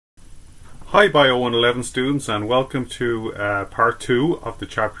Hi Bio 111 students, and welcome to part 2 of the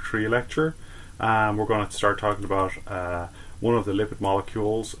chapter 3 lecture. We're going to start talking about one of the lipid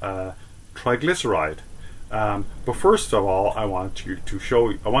molecules, triglyceride. But first of all, I want to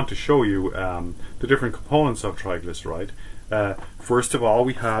show you the different components of triglyceride. First of all,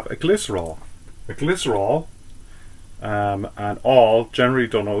 we have a glycerol. A glycerol, and all generally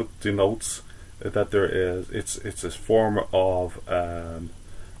denotes that it's a form of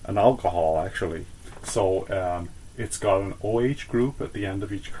an alcohol, actually. So it's got an OH group at the end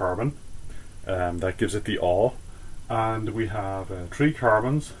of each carbon, that gives it the all, and we have 3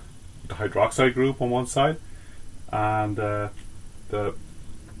 carbons, the hydroxide group on one side, and the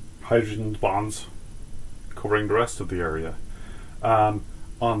hydrogen bonds covering the rest of the area. On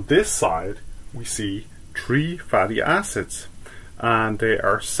this side we see 3 fatty acids, and they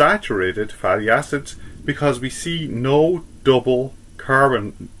are saturated fatty acids because we see no double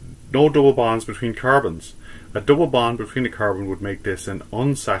bonds between carbons. A double bond between a carbon would make this an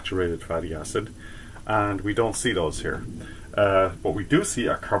unsaturated fatty acid, and we don't see those here. But we do see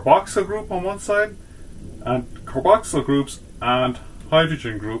a carboxyl group on one side, and carboxyl groups and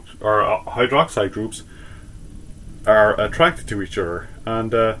hydrogen groups, or hydroxide groups, are attracted to each other,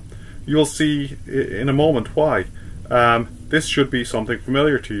 and you'll see in a moment why. This should be something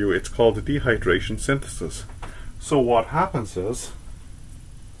familiar to you. It's called the dehydration synthesis. So what happens is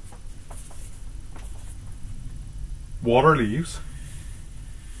water leaves,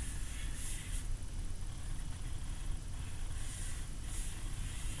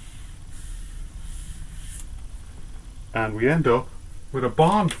 and we end up with a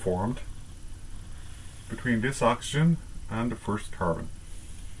bond formed between this oxygen and the first carbon.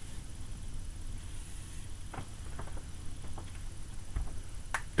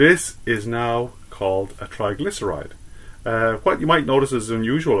 This is now called a triglyceride. What you might notice is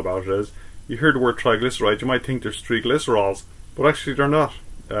unusual about it is, you hear the word triglyceride, you might think there's 3 glycerols, but actually they're not.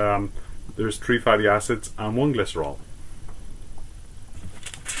 There's 3 fatty acids and 1 glycerol.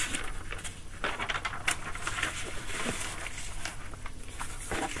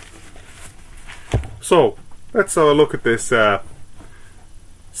 So let's have a look at this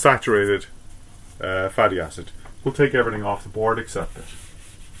saturated fatty acid. We'll take everything off the board except it.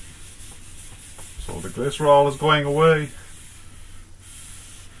 So the glycerol is going away,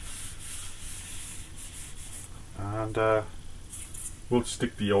 and we'll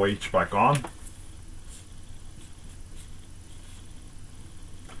stick the OH back on.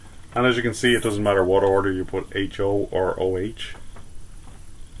 And as you can see, it doesn't matter what order you put HO or OH.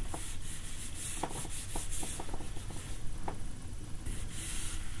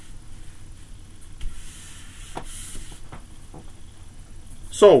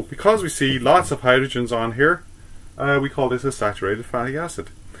 So, because we see lots of hydrogens on here, we call this a saturated fatty acid.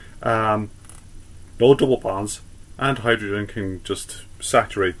 No double bonds, and hydrogen can just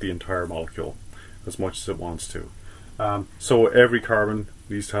saturate the entire molecule as much as it wants to. So every carbon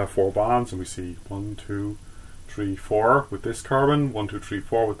needs to have 4 bonds, and we see 1, 2, 3, 4 with this carbon, 1, 2, 3,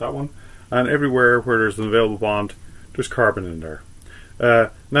 4 with that one, and everywhere where there's an available bond, there's carbon in there.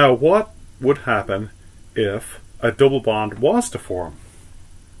 Now, what would happen if a double bond was to form?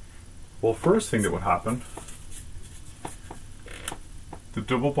 Well, first thing that would happen, the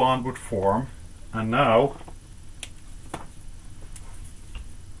double bond would form, and now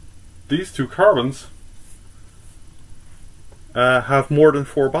these 2 carbons have more than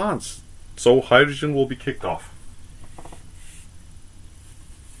 4 bonds, so hydrogen will be kicked off.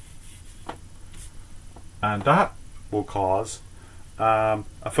 And that will cause a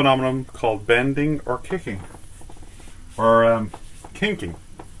phenomenon called bending or kicking, or kinking.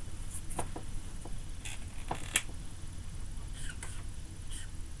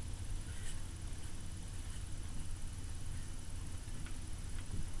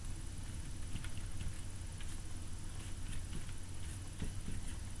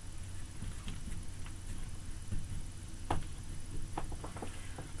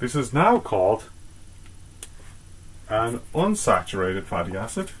 This is now called an unsaturated fatty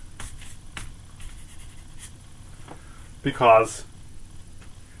acid, because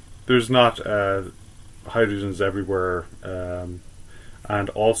there's not hydrogens everywhere, and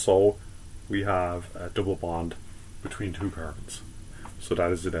also we have a double bond between 2 carbons. So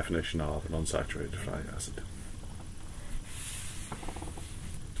that is the definition of an unsaturated fatty acid.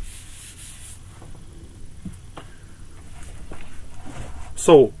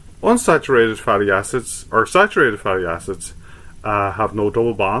 So unsaturated fatty acids, or saturated fatty acids, have no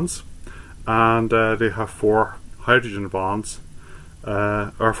double bonds, and they have 4 hydrogen bonds,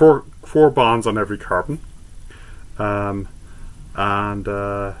 or four bonds on every carbon, and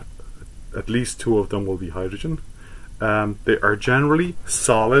at least two of them will be hydrogen. They are generally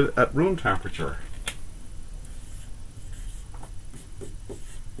solid at room temperature.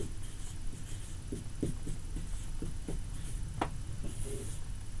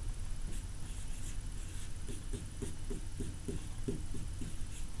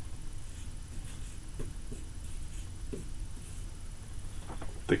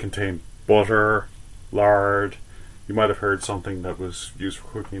 They contain butter, lard. You might have heard something that was used for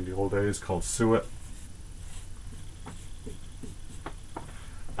cooking in the old days called suet.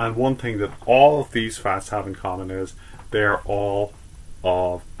 And one thing that all of these fats have in common is they are all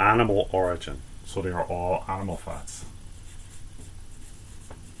of animal origin. So they are all animal fats.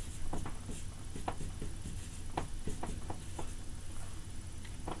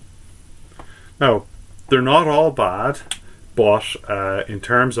 Now, they're not all bad, but in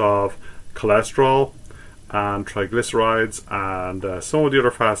terms of cholesterol and triglycerides and some of the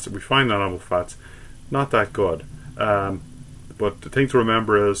other fats that we find in animal fats, not that good. But the thing to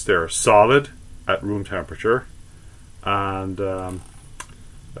remember is they're solid at room temperature, and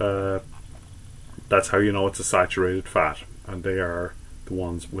that's how you know it's a saturated fat, and they are the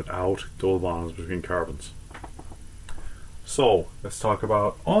ones without double bonds between carbons. So let's talk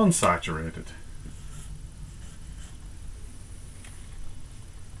about unsaturated.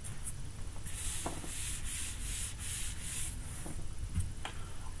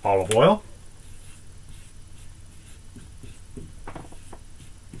 Olive oil,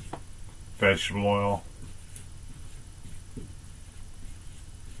 vegetable oil,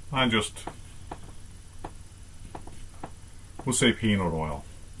 and just, we'll say peanut oil.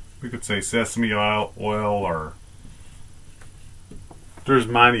 We could say sesame oil, or there's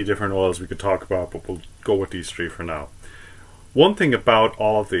many different oils we could talk about, but we'll go with these three for now. One thing about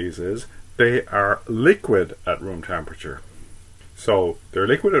all of these is they are liquid at room temperature. So they're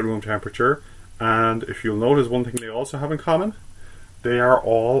liquid at room temperature, and if you'll notice, one thing they also have in common, they are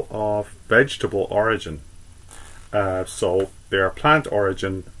all of vegetable origin. So they are plant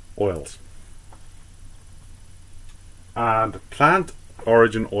origin oils. And plant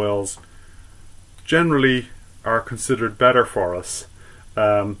origin oils generally are considered better for us.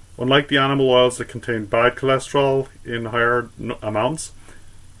 Unlike the animal oils that contain bad cholesterol in higher amounts,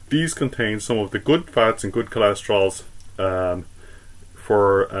 these contain some of the good fats and good cholesterols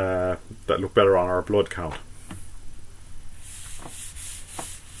that look better on our blood count.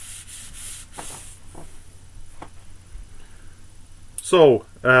 So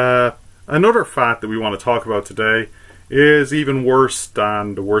another fat that we want to talk about today is even worse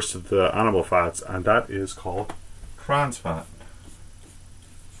than the worst of the animal fats, and that is called trans fat.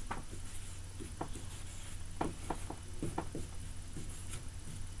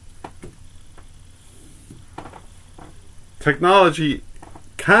 Technology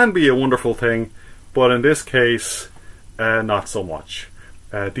can be a wonderful thing, but in this case, not so much.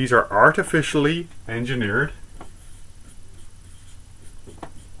 These are artificially engineered.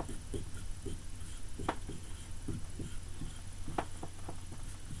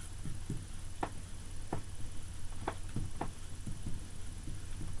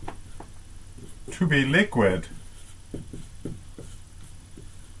 To be liquid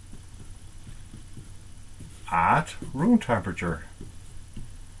at room temperature.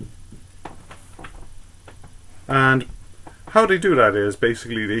 And how they do that is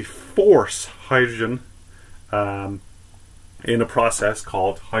basically they force hydrogen in a process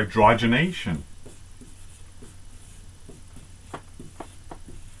called hydrogenation.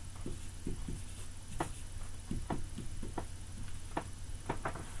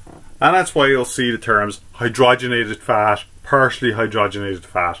 And that's why you'll see the terms hydrogenated fat, partially hydrogenated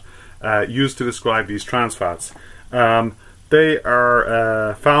fat, used to describe these trans fats. They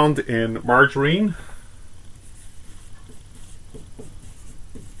are found in margarine,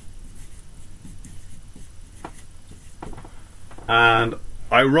 and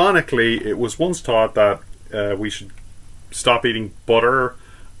ironically it was once thought that we should stop eating butter,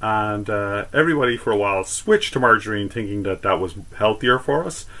 and everybody for a while switched to margarine thinking that that was healthier for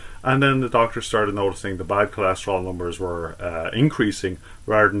us. And then the doctors started noticing the bad cholesterol numbers were increasing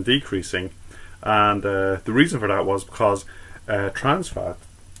rather than decreasing. And the reason for that was because trans fat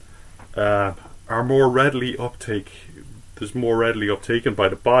are more readily there's more readily uptaken by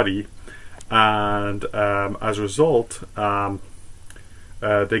the body, and as a result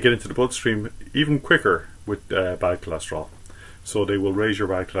they get into the bloodstream even quicker with bad cholesterol. So they will raise your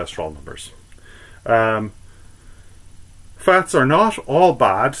bad cholesterol numbers. Fats are not all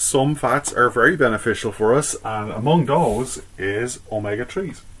bad. Some fats are very beneficial for us, and among those is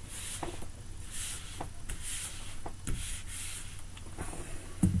omega-3s.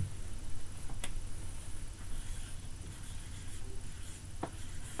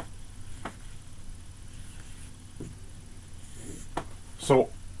 So,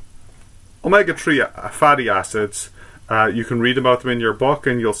 omega-3 fatty acids, you can read about them in your book,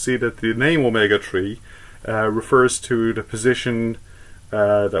 and you'll see that the name omega-3 refers to the position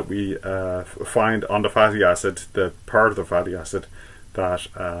that we find on the fatty acid, the part of the fatty acid that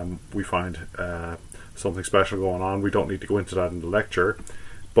we find something special going on. We don't need to go into that in the lecture,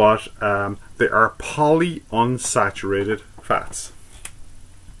 but they are polyunsaturated fats.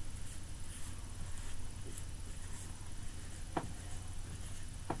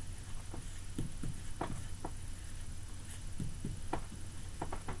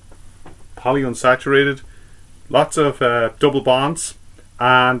 Polyunsaturated, lots of double bonds,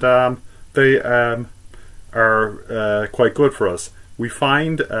 and they are quite good for us. We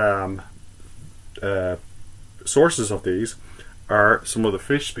find sources of these are some of the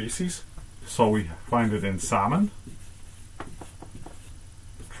fish species. So we find it in salmon,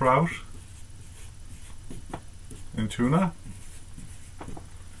 trout, in tuna,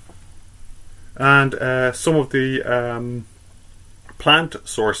 and some of the plant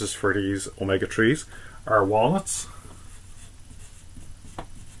sources for these omega-3s are walnuts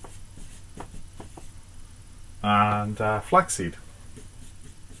and flaxseed.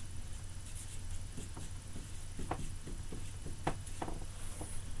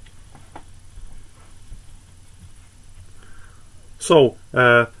 So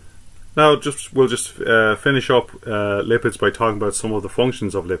now we'll just finish up lipids by talking about some of the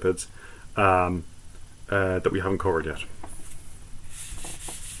functions of lipids that we haven't covered yet.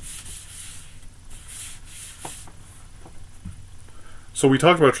 So we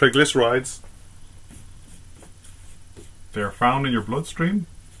talked about triglycerides. They are found in your bloodstream.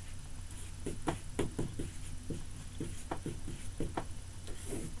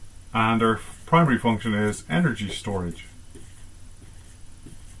 And their primary function is energy storage.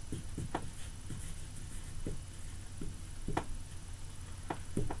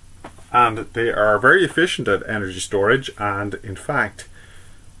 And they are very efficient at energy storage, and in fact,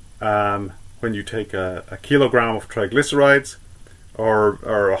 when you take a kilogram of triglycerides or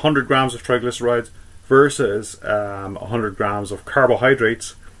 100 grams of triglycerides versus 100 grams of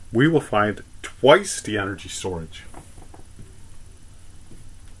carbohydrates, we will find twice the energy storage.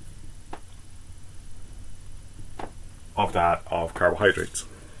 Of that of carbohydrates.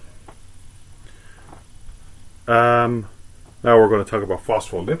 Now we're going to talk about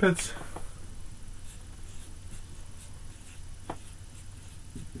phospholipids.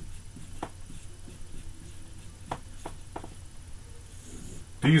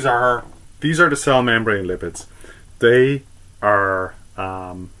 These are the cell membrane lipids. They are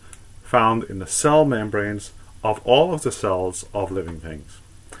found in the cell membranes of all of the cells of living things,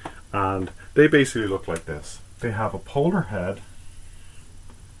 and they basically look like this. They have a polar head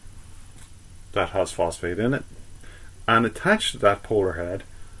that has phosphate in it, and attached to that polar head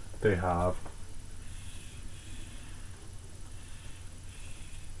they have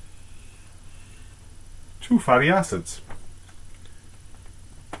two fatty acids.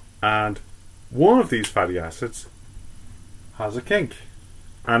 And one of these fatty acids has a kink,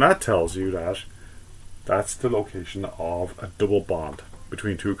 and that tells you that that's the location of a double bond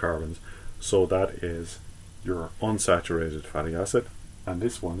between two carbons. So that is your unsaturated fatty acid, and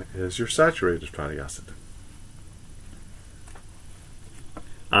this one is your saturated fatty acid.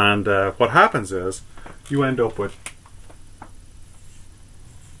 And what happens is you end up with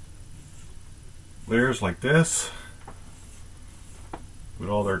layers like this with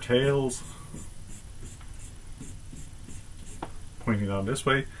all their tails pointing on this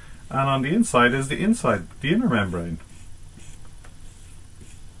way, and on the inside is the inner membrane.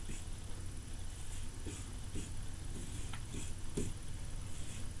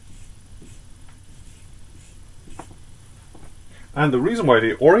 And the reason why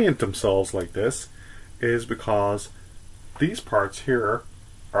they orient themselves like this is because these parts here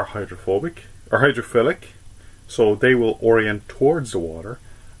are hydrophobic or hydrophilic, so they will orient towards the water,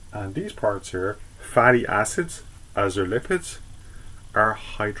 and these parts here, fatty acids as their lipids, are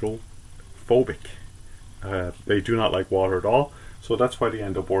hydrophobic. They do not like water at all, so that's why they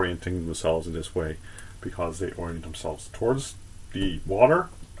end up orienting themselves in this way, because they orient themselves towards the water,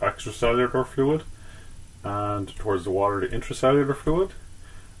 extracellular fluid, and towards the water, the intracellular fluid,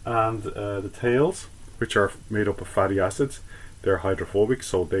 and the tails, which are made up of fatty acids, they're hydrophobic,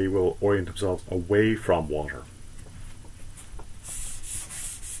 so they will orient themselves away from water.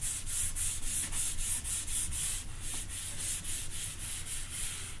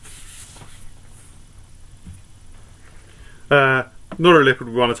 Another lipid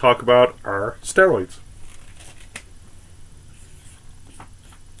we want to talk about are steroids.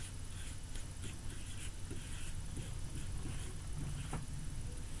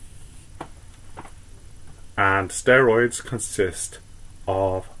 And steroids consist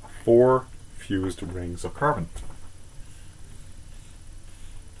of 4 fused rings of carbon.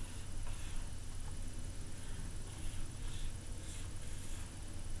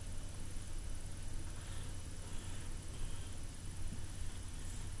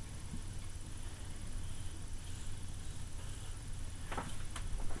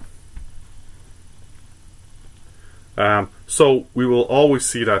 So we will always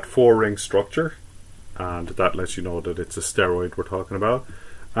see that 4-ring structure, and that lets you know that it's a steroid we're talking about.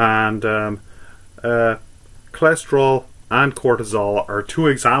 And cholesterol and cortisol are 2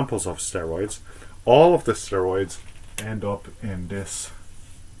 examples of steroids. All of the steroids end up in this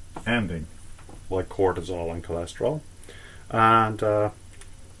ending, like cortisol and cholesterol. And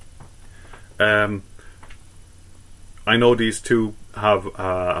I know these 2 have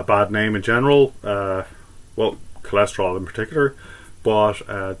a bad name in general. Well, cholesterol in particular, but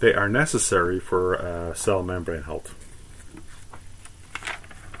they are necessary for cell membrane health.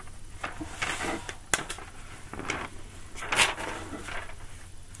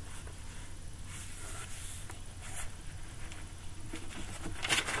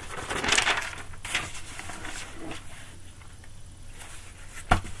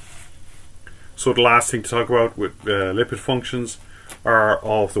 So the last thing to talk about with lipid functions are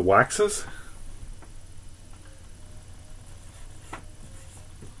all of the waxes.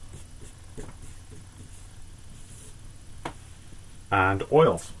 And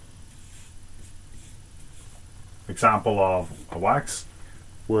oils. Example of a wax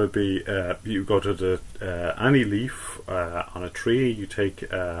would be you go to the any leaf on a tree. You take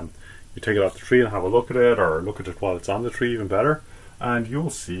it off the tree and have a look at it, or look at it while it's on the tree, even better, and you'll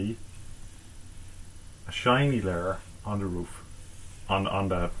see a shiny layer on the roof, on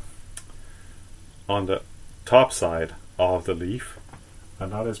the top side of the leaf,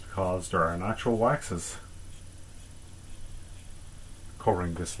 and that is because there are natural waxes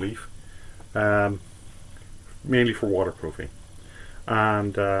covering this leaf, mainly for waterproofing,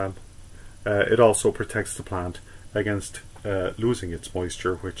 and it also protects the plant against losing its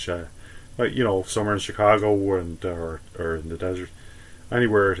moisture, which somewhere in Chicago and or in the desert,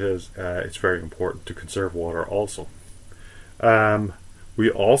 anywhere it is, it's very important to conserve water also.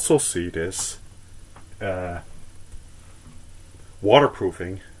 We also see this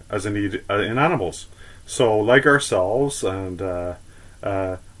waterproofing as a need in animals. So like ourselves, and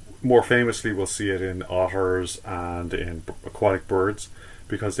more famously we'll see it in otters and in aquatic birds,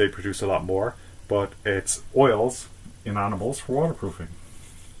 because they produce a lot more, but it's oils in animals for waterproofing.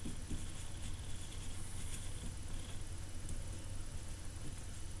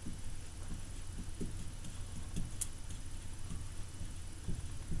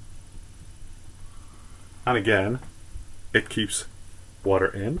 And again, it keeps water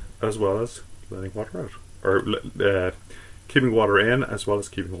in as well as letting water out, or keeping water in as well as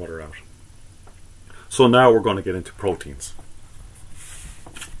keeping water out. So now we're going to get into proteins.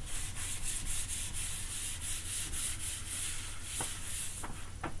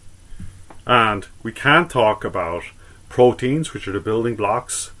 And we can talk about proteins, which are the building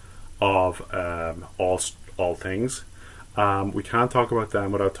blocks of all things. We can't talk about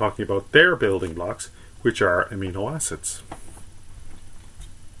them without talking about their building blocks, which are amino acids.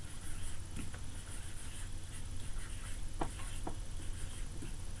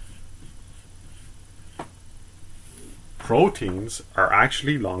 Proteins are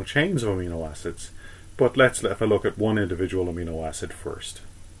actually long chains of amino acids, but let's have a look at one individual amino acid first.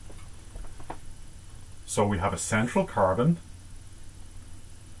 So we have a central carbon,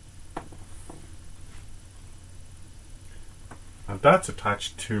 and that's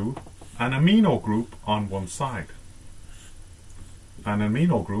attached to an amino group on one side. An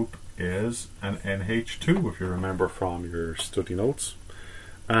amino group is an NH2, if you remember from your study notes.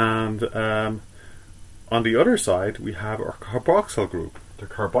 And on the other side, we have our carboxyl group. The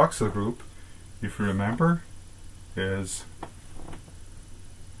carboxyl group, if you remember, is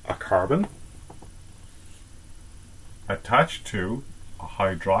a carbon attached to a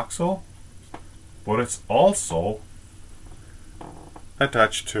hydroxyl, but it's also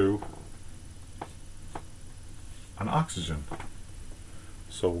attached to an oxygen.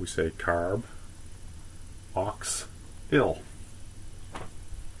 So we say carb, ox, ill.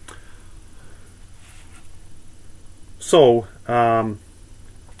 So all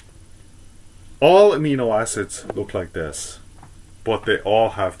amino acids look like this, but they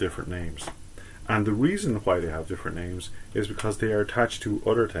all have different names. And the reason why they have different names is because they are attached to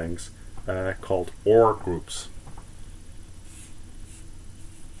other things called OR groups.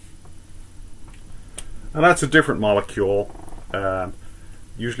 And that's a different molecule,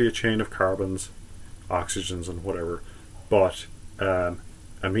 usually a chain of carbons oxygens and whatever, but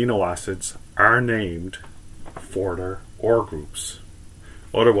amino acids are named for their OR groups.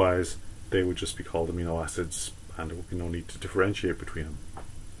 Otherwise, they would just be called amino acids, and there would be no need to differentiate between them.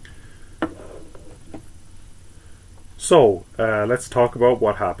 So, let's talk about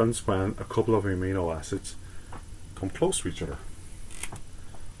what happens when a couple of amino acids come close to each other.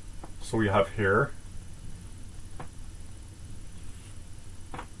 So we have here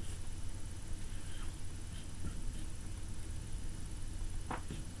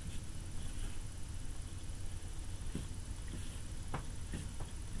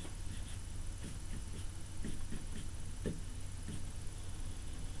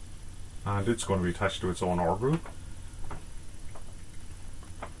and it's going to be attached to its own OR group.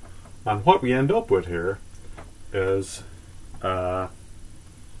 And what we end up with here is,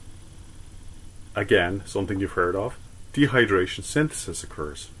 again, something you've heard of, dehydration synthesis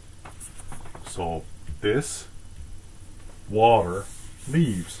occurs. So this water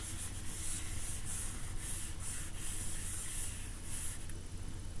leaves.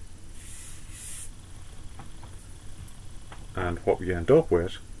 And what we end up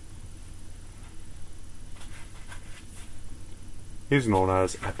with is known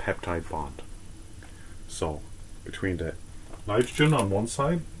as a peptide bond. So between the nitrogen on one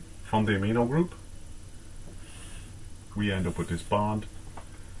side from the amino group, we end up with this bond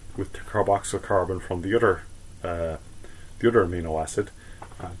with the carboxyl carbon from the other amino acid.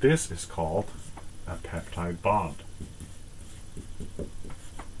 This is called a peptide bond.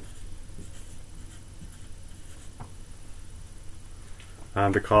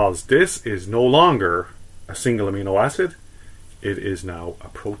 And because this is no longer a single amino acid, it is now a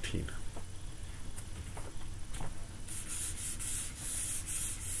protein.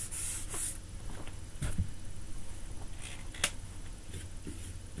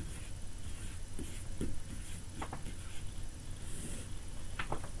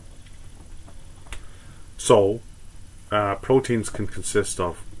 So, proteins can consist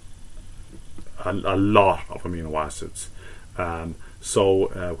of a lot of amino acids.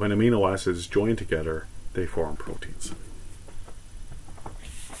 So when amino acids join together, they form proteins.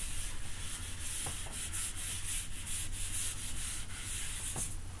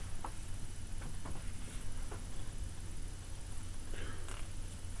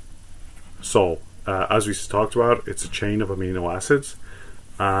 So, as we talked about, it's a chain of amino acids,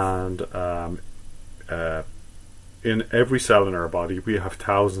 and in every cell in our body we have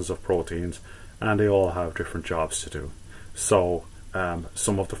thousands of proteins, and they all have different jobs to do. So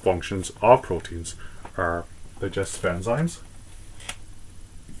some of the functions of proteins are digestive enzymes,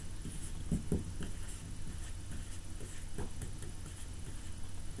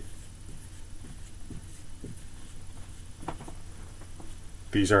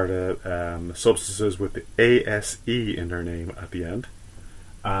 these are the substances with the ASE in their name at the end,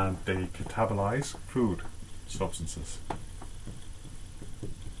 and they catabolize food substances.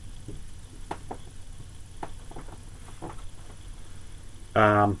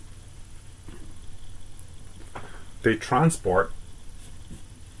 They transport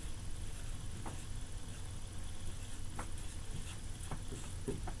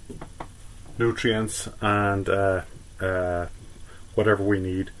nutrients and whatever we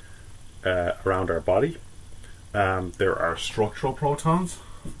need around our body. There are structural proteins,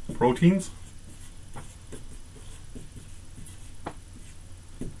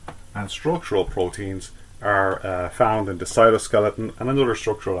 and structural proteins are found in the cytoskeleton and in other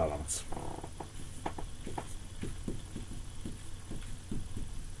structural elements.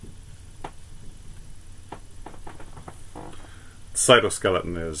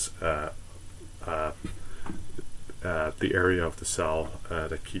 Cytoskeleton is the area of the cell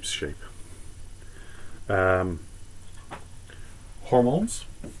that keeps shape. Hormones.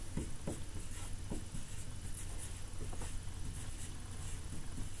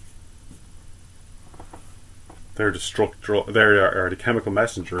 They are the chemical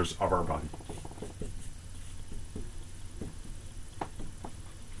messengers of our body.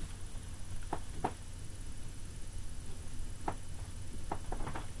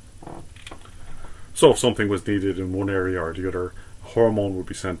 So if something was needed in one area or the other, a hormone would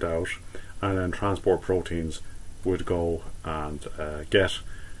be sent out, and then transport proteins would go and get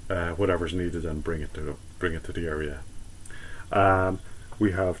whatever's needed and bring it to the area.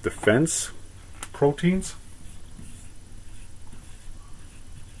 We have defense proteins.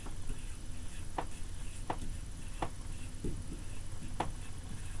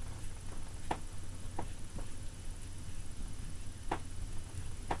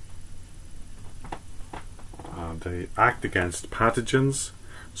 They act against pathogens,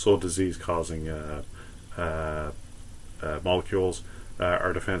 so disease-causing molecules,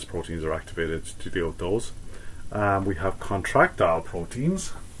 our defense proteins are activated to deal with those. We have contractile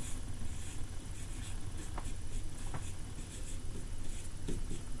proteins.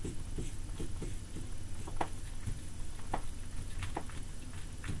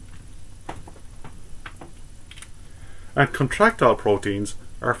 And contractile proteins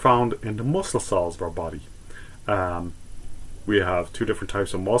are found in the muscle cells of our body. We have two different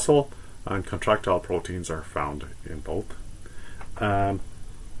types of muscle, and contractile proteins are found in both.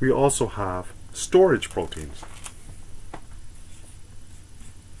 We also have storage proteins.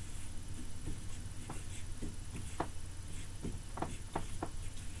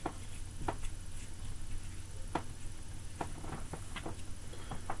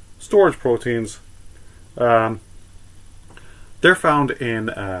 Storage proteins, they're found in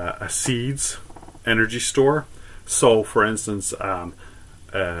a seed's energy store. So, for instance,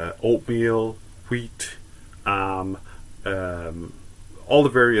 oatmeal, wheat, all the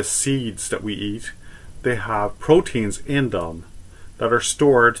various seeds that we eat, they have proteins in them that are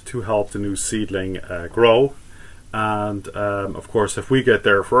stored to help the new seedling grow. And of course, if we get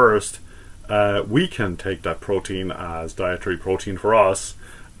there first, we can take that protein as dietary protein for us,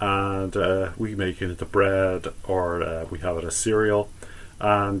 and we make it into bread, or we have it as cereal,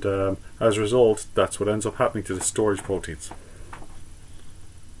 and as a result, that's what ends up happening to the storage proteins.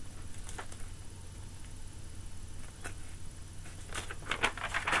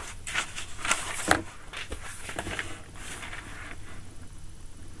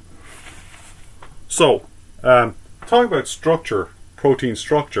 So, talking about structure, protein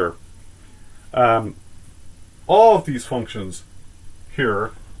structure, all of these functions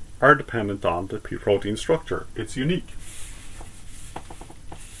here are dependent on the protein structure. It's unique.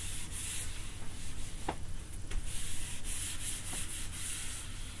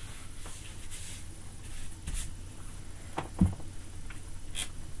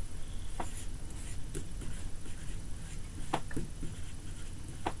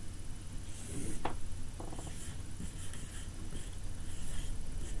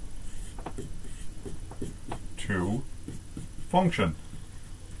 To function.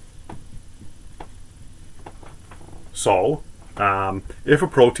 So, if a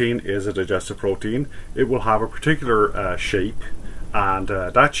protein is a digestive protein, it will have a particular shape, and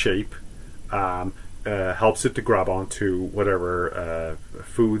that shape helps it to grab onto whatever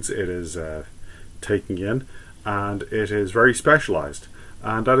foods it is taking in, and it is very specialized.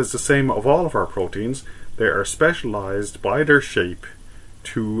 And that is the same of all of our proteins. They are specialized by their shape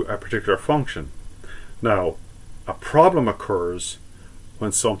to a particular function. Now, a problem occurs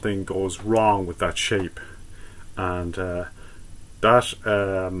when something goes wrong with that shape, and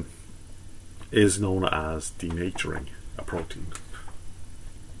that is known as denaturing a protein.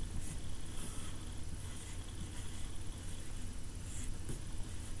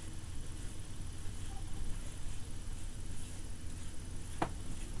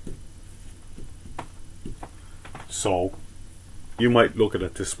 So, you might look at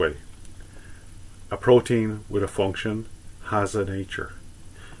it this way. A protein with a function has a nature.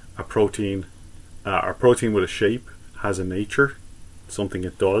 A protein with a shape has a nature, something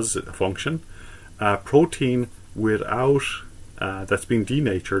it does, a function. A protein without that's been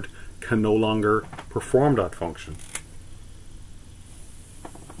denatured can no longer perform that function.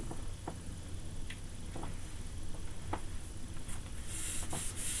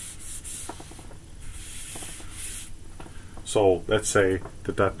 So let's say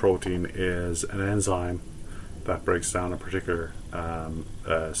that that protein is an enzyme that breaks down a particular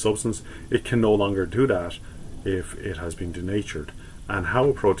substance. It can no longer do that if it has been denatured. And how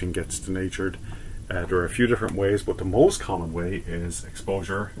a protein gets denatured, there are a few different ways, but the most common way is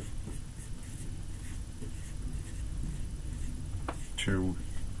exposure to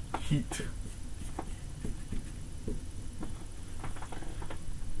heat.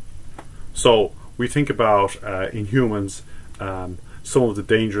 So we think about in humans some of the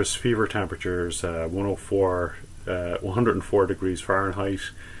dangerous fever temperatures, 104 degrees Fahrenheit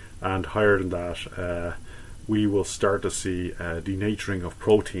and higher than that, we will start to see denaturing of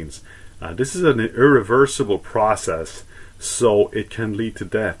proteins. This is an irreversible process, so it can lead to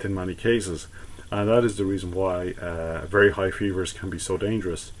death in many cases, and that is the reason why very high fevers can be so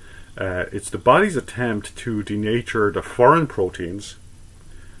dangerous. It's the body's attempt to denature the foreign proteins,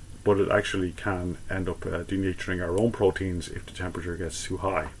 but it actually can end up denaturing our own proteins if the temperature gets too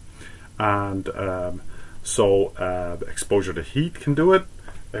high. And so exposure to heat can do it.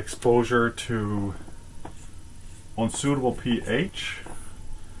 Exposure to unsuitable pH,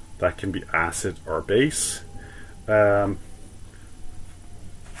 that can be acid or base. And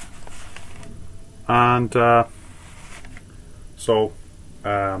And so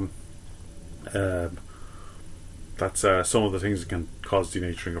that's some of the things that can cause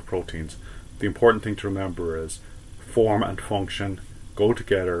denaturing of proteins. The important thing to remember is form and function go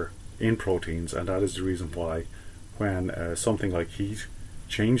together in proteins, and that is the reason why when something like heat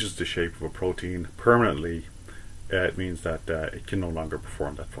changes the shape of a protein permanently, it means that it can no longer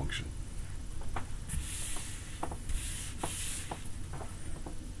perform that function.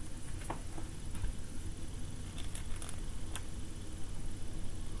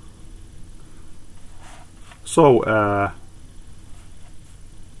 So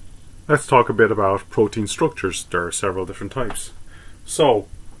let's talk a bit about protein structures. There are several different types. So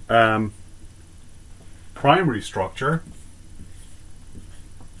primary structure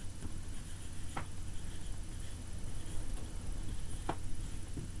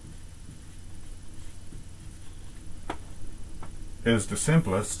is the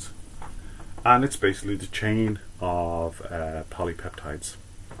simplest, and it's basically the chain of polypeptides.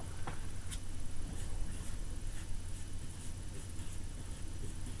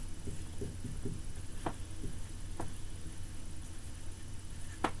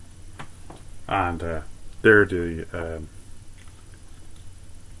 And they're the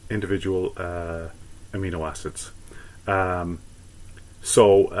individual amino acids.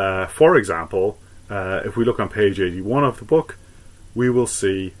 So, for example, if we look on page 81 of the book, we will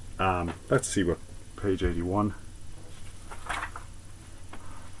see, let's see what page 81.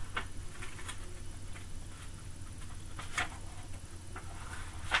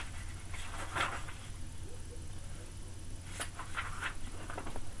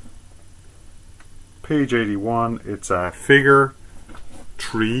 Page 81, it's figure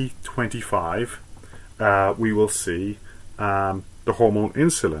 325. We will see the hormone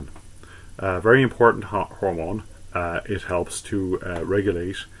insulin. Very important hormone. It helps to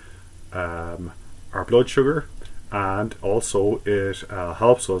regulate our blood sugar, and also it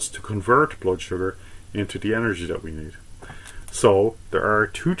helps us to convert blood sugar into the energy that we need. So there are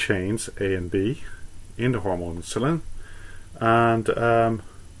two chains, A and B, in the hormone insulin, and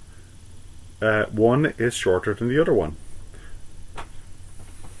one is shorter than the other one.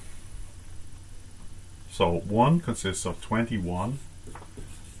 So one consists of 21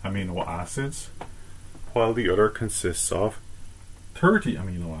 amino acids, while the other consists of 30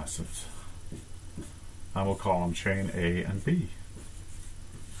 amino acids. And we'll call them chain A and B.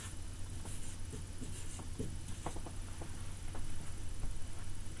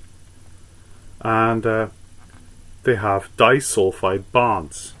 And they have disulfide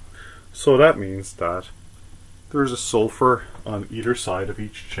bonds. So that means that there's a sulfur on either side of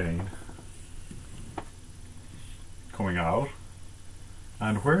each chain coming out,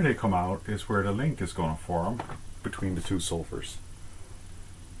 and where they come out is where the link is going to form between the two sulfurs.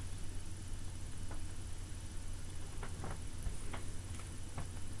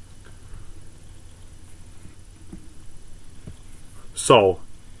 So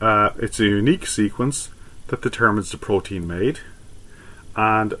it's a unique sequence that determines the protein made,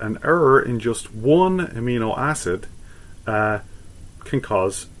 and an error in just one amino acid can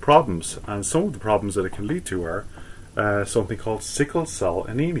cause problems, and some of the problems that it can lead to are something called sickle cell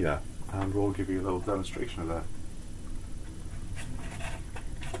anemia, and we'll give you a little demonstration of that.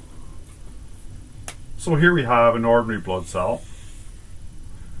 So here we have an ordinary blood cell,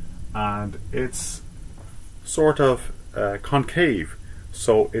 and it's sort of concave,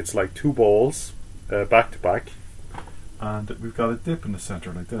 so it's like two balls back to back, and we've got a dip in the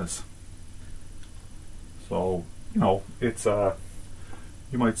center like this. So, you know, it's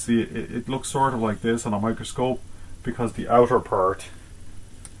you might see it looks sort of like this on a microscope, because the outer part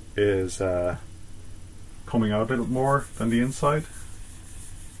is coming out a little more than the inside.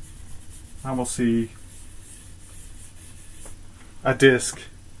 And we'll see a disc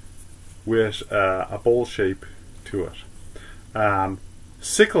with a bowl shape to it.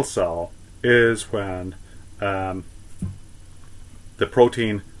 Sickle cell is when the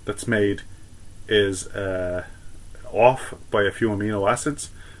protein that's made is off by a few amino acids,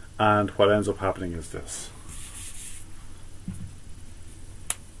 and what ends up happening is this.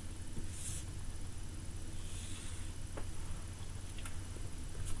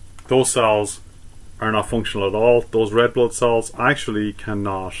 Those cells are not functional at all. Those red blood cells actually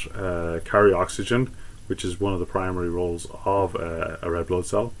cannot carry oxygen, which is one of the primary roles of a red blood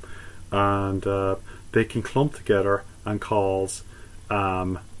cell, and they can clump together and cause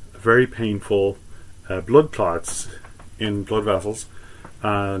very painful blood clots in blood vessels,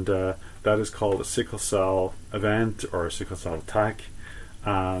 and that is called a sickle cell event or a sickle cell attack,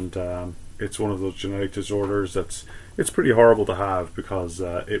 and it's one of those genetic disorders it's pretty horrible to have, because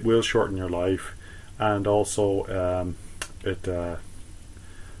it will shorten your life, and also it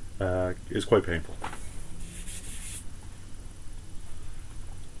is quite painful.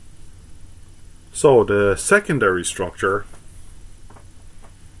 So the secondary structure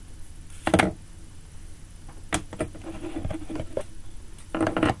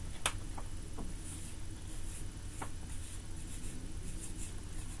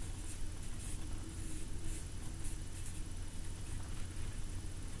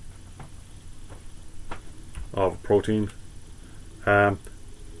of a protein,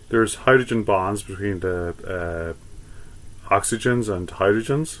 there's hydrogen bonds between the oxygens and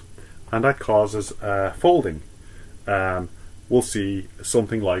hydrogens, and that causes folding. We'll see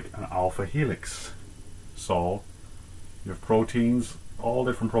something like an alpha helix. So you have proteins, all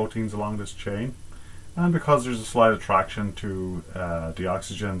different proteins along this chain, and because there's a slight attraction to the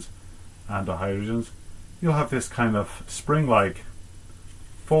oxygens and the hydrogens, you'll have this kind of spring-like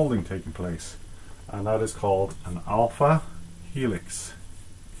folding taking place, and that is called an alpha helix.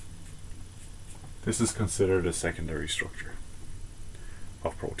 This is considered a secondary structure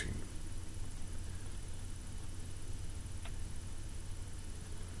of protein.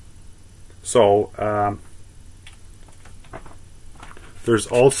 So there's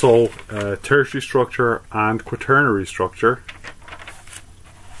also tertiary structure and quaternary structure.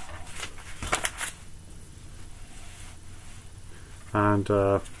 And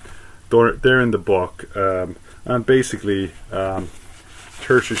they're in the book, and basically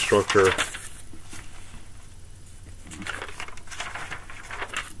tertiary structure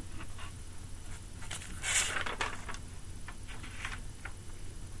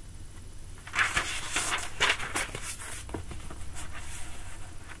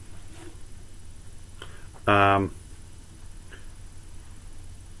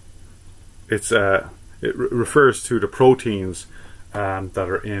it refers to the proteins that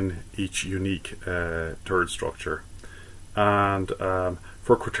are in each unique third structure. And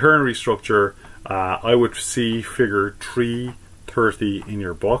for quaternary structure, I would see figure 330 in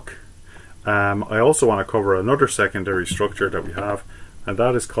your book. I also want to cover another secondary structure that we have, and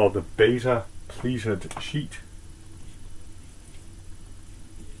that is called the beta pleated sheet.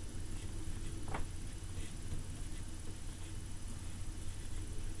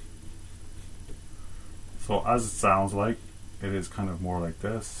 So as it sounds like, it is kind of more like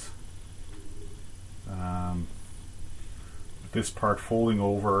this. This part folding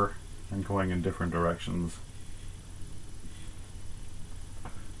over and going in different directions.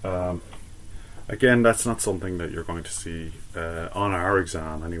 Again, that's not something that you're going to see on our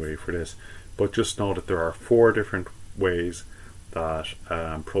exam anyway for this, but just know that there are 4 different ways that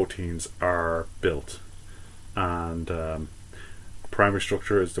proteins are built, and primary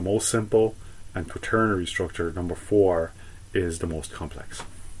structure is the most simple, and quaternary structure, number 4, is the most complex.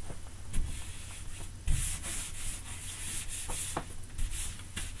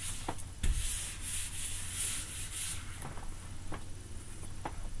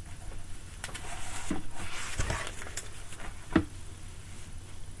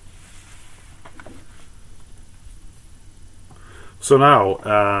 So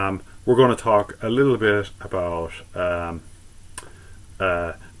now we're going to talk a little bit about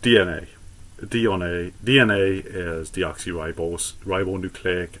DNA. DNA is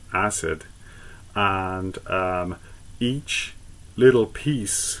deoxyribonucleic acid, and each little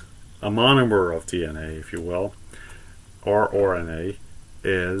piece, a monomer of DNA, if you will, or RNA,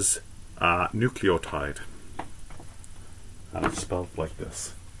 is a nucleotide, and it's spelled like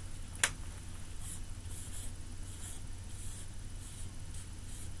this.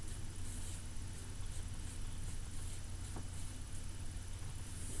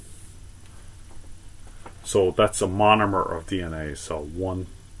 So that's a monomer of DNA. So one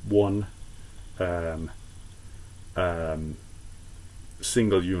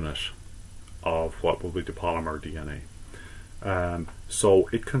single unit of what will be the polymer DNA. So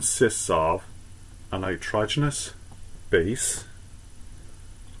it consists of a nitrogenous base,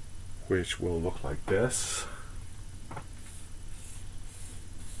 which will look like this.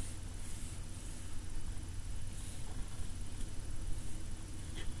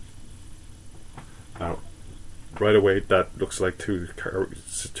 Now, right away, that looks like two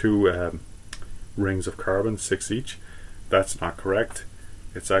rings of carbon, 6 each. That's not correct.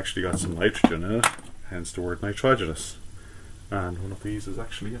 It's actually got some nitrogen in it, hence the word nitrogenous. And one of these is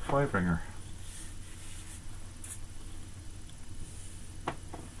actually a 5-ringer.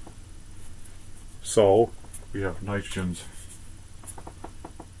 So we have nitrogens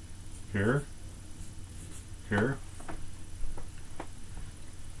here, here,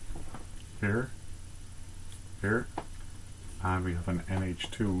 here, here, and we have an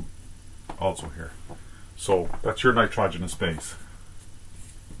NH2O also here. So that's your nitrogenous base.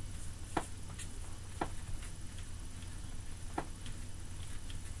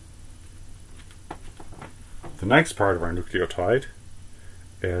 The next part of our nucleotide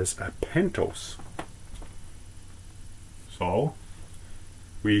is a pentose. So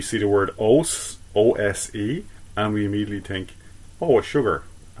we see the word OSE, O-S-E, and we immediately think, oh, a sugar,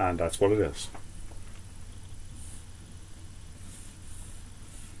 and that's what it is.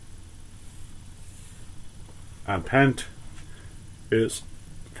 And pent is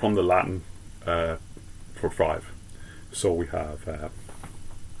from the Latin for 5. So we have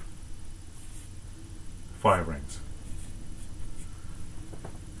 5 rings.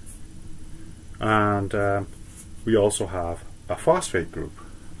 And we also have a phosphate group.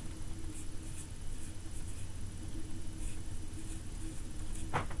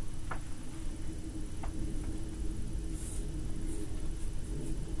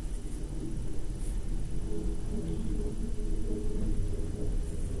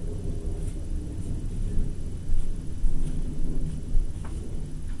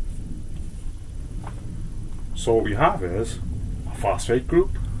 So what we have is a phosphate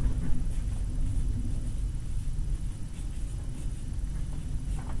group,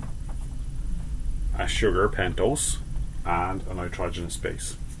 a sugar pentose, and a nitrogenous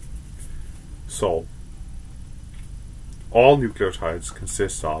base. So all nucleotides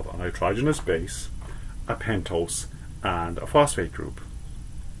consist of a nitrogenous base, a pentose, and a phosphate group.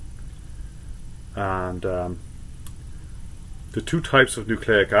 And the 2 types of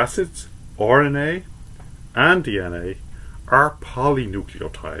nucleic acids, RNA and DNA, are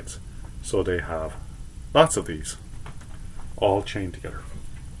polynucleotides. So they have lots of these, all chained together.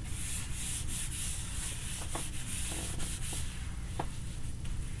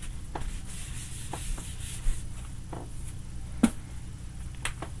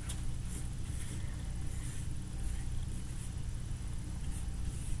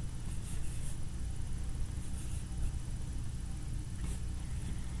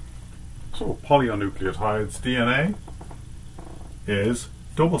 So polynucleotides, DNA is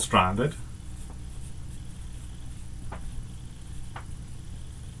double-stranded.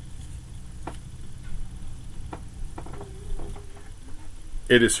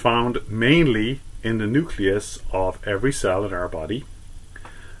 It is found mainly in the nucleus of every cell in our body,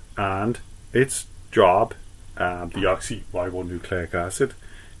 and its job, deoxyribonucleic acid,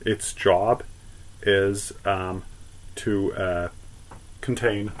 its job is to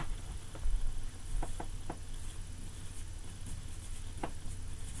contain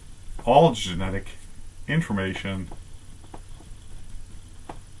all genetic information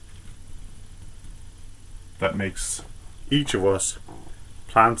that makes each of us,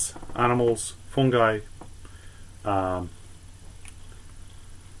 plants, animals, fungi,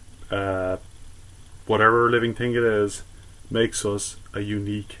 whatever living thing it is, makes us a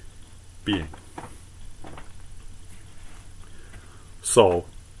unique being. So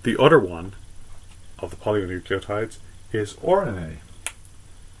the other one of the polynucleotides is RNA.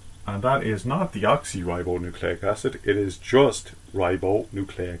 And that is not deoxyribonucleic acid, it is just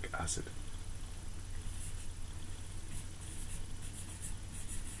ribonucleic acid.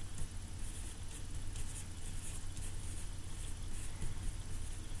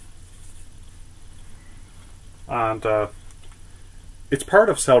 And it's part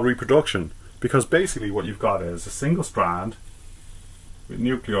of cell reproduction, because basically what you've got is a single strand with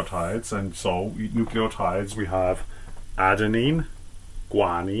nucleotides. And so nucleotides, we have adenine,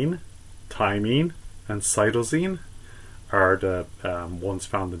 guanine, thymine, and cytosine are the ones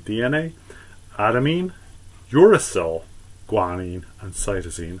found in DNA. Adenine, uracil, guanine, and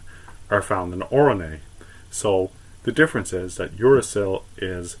cytosine are found in RNA. So the difference is that uracil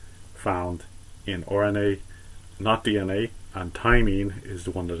is found in RNA, not DNA, and thymine is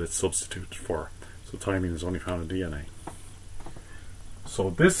the one that it's substituted for. So thymine is only found in DNA. So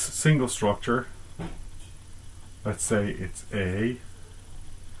this single structure, let's say it's A,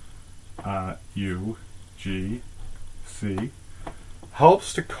 U, G, C,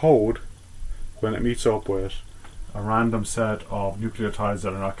 helps to code when it meets up with a random set of nucleotides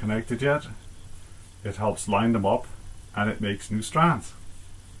that are not connected yet. It helps line them up and it makes new strands.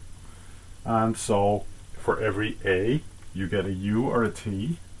 And so for every A you get a U or a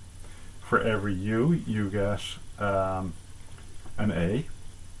T. For every U you get an A.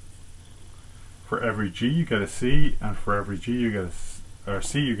 For every G you get a C, and for every G you get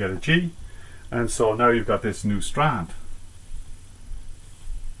C you get a G. And so now you've got this new strand.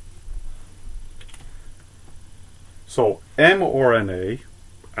 So mRNA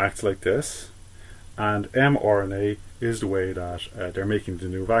acts like this, and mRNA is the way that they're making the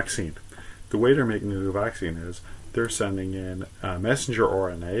new vaccine. the way they're making a new vaccine is they're sending in a messenger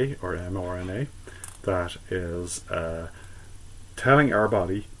RNA or mRNA that is telling our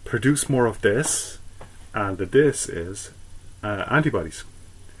body, produce more of this, and the this is antibodies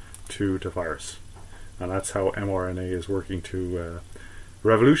to the virus. And that's how mRNA is working to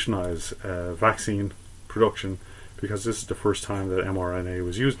revolutionize vaccine production, because this is the first time that mRNA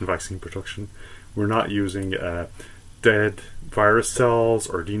was used in vaccine production. We're not using dead virus cells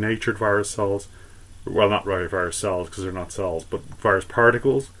or denatured virus cells. Well, not really virus cells because they're not cells, but virus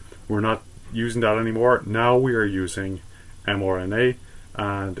particles. We're not using that anymore. Now we are using mRNA,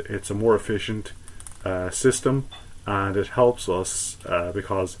 and it's a more efficient system, and it helps us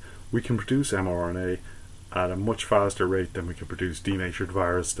because we can produce mRNA at a much faster rate than we can produce denatured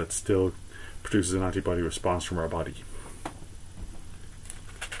virus that still produces an antibody response from our body.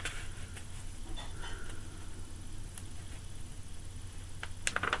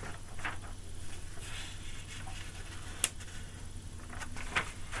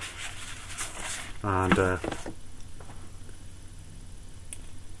 And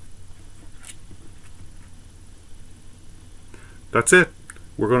that's it.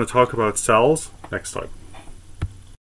 We're going to talk about cells next time.